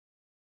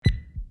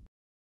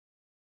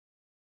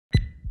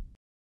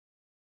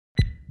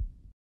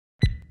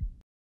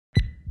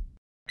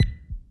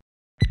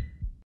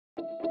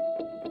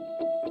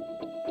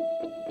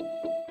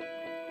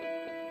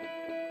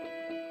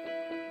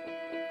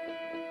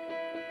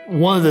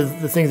one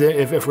of the things that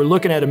if we're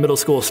looking at a middle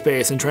school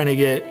space and trying to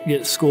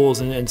get schools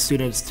and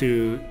students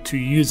to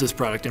use this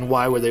product, and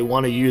why would they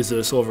want to use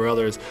this over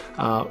others,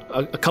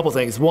 a couple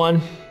things.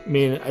 One, I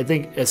mean, I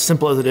think as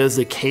simple as it is,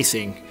 the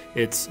casing,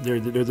 there's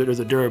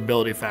a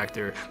durability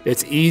factor.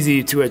 It's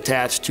easy to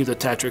attach to the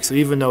TETRIX, so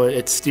even though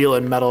it's steel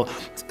and metal,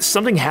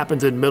 something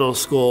happens in middle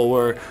school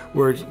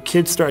where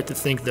kids start to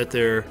think that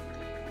they're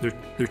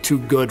too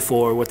good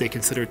for what they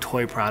consider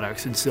toy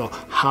products. And so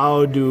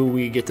how do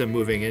we get them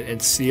moving?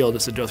 And steel,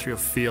 this industrial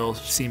feel,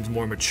 seems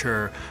more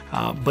mature,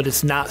 but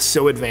it's not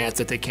so advanced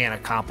that they can't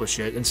accomplish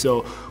it. And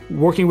so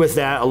working with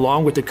that,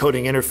 along with the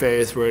coding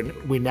interface, where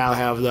we now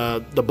have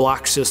the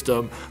block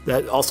system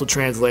that also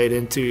translate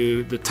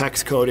into the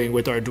text coding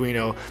with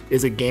Arduino,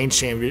 is a game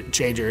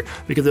changer,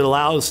 because it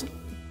allows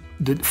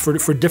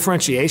for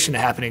differentiation to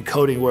happen in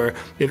coding, where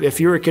if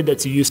you're a kid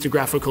that's used to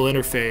graphical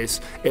interface,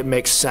 it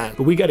makes sense.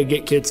 But we got to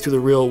get kids to the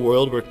real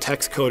world where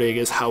text coding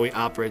is how we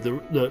operate.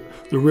 The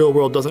real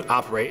world doesn't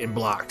operate in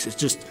blocks.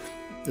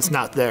 It's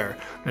not there.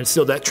 And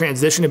so that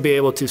transition to be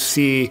able to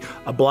see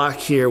a block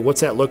here,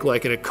 what's that look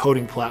like in a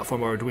coding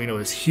platform or Arduino,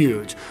 is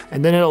huge.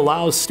 And then it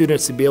allows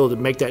students to be able to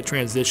make that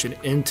transition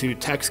into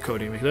text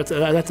coding, because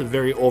that's a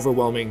very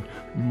overwhelming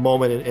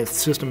moment in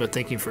system of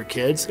thinking for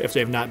kids if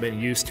they've not been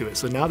used to it.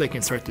 So now they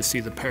can start to see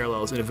the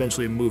parallels and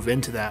eventually move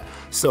into that.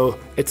 So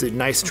it's a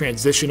nice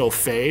transitional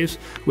phase,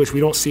 which we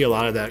don't see a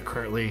lot of that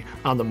currently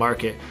on the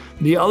market.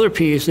 The other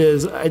piece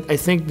is, I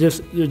think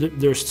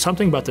there's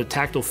something about the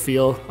tactile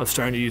feel of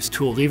starting to use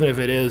tools, even if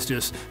it is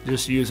just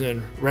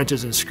using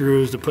wrenches and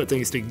screws to put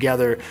things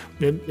together.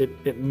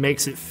 It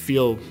makes it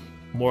feel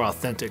more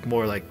authentic,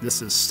 more like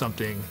this is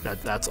something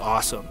that's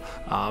awesome.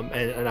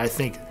 And I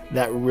think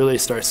that really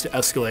starts to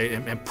escalate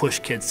and push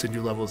kids to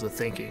new levels of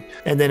thinking.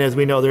 And then, as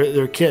we know,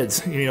 they're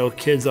kids. You know,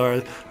 kids are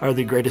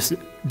the greatest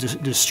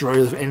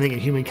destroyers of anything in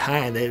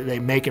humankind. They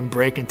make and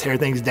break and tear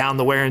things down.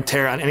 The wear and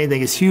tear on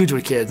anything is huge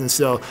with kids. And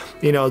so,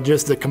 you know,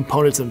 just the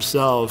components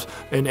themselves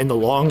in the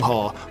long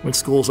haul, when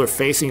schools are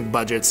facing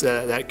budgets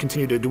that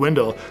continue to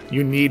dwindle,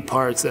 you need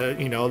parts that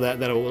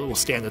will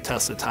stand the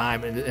test of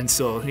time. And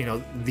so, you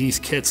know, these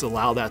kits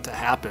allow that to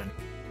happen.